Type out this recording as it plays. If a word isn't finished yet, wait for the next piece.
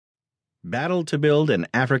Battle to Build an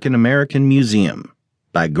African American Museum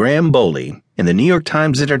by Graham Bowley in the New York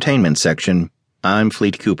Times Entertainment section. I'm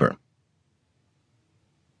Fleet Cooper.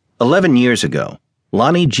 11 years ago,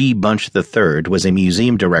 Lonnie G. Bunch III was a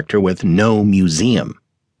museum director with no museum.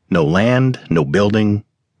 No land, no building,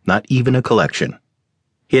 not even a collection.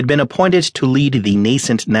 He had been appointed to lead the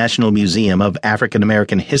nascent National Museum of African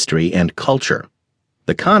American History and Culture.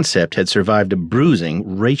 The concept had survived a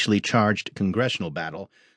bruising, racially charged congressional battle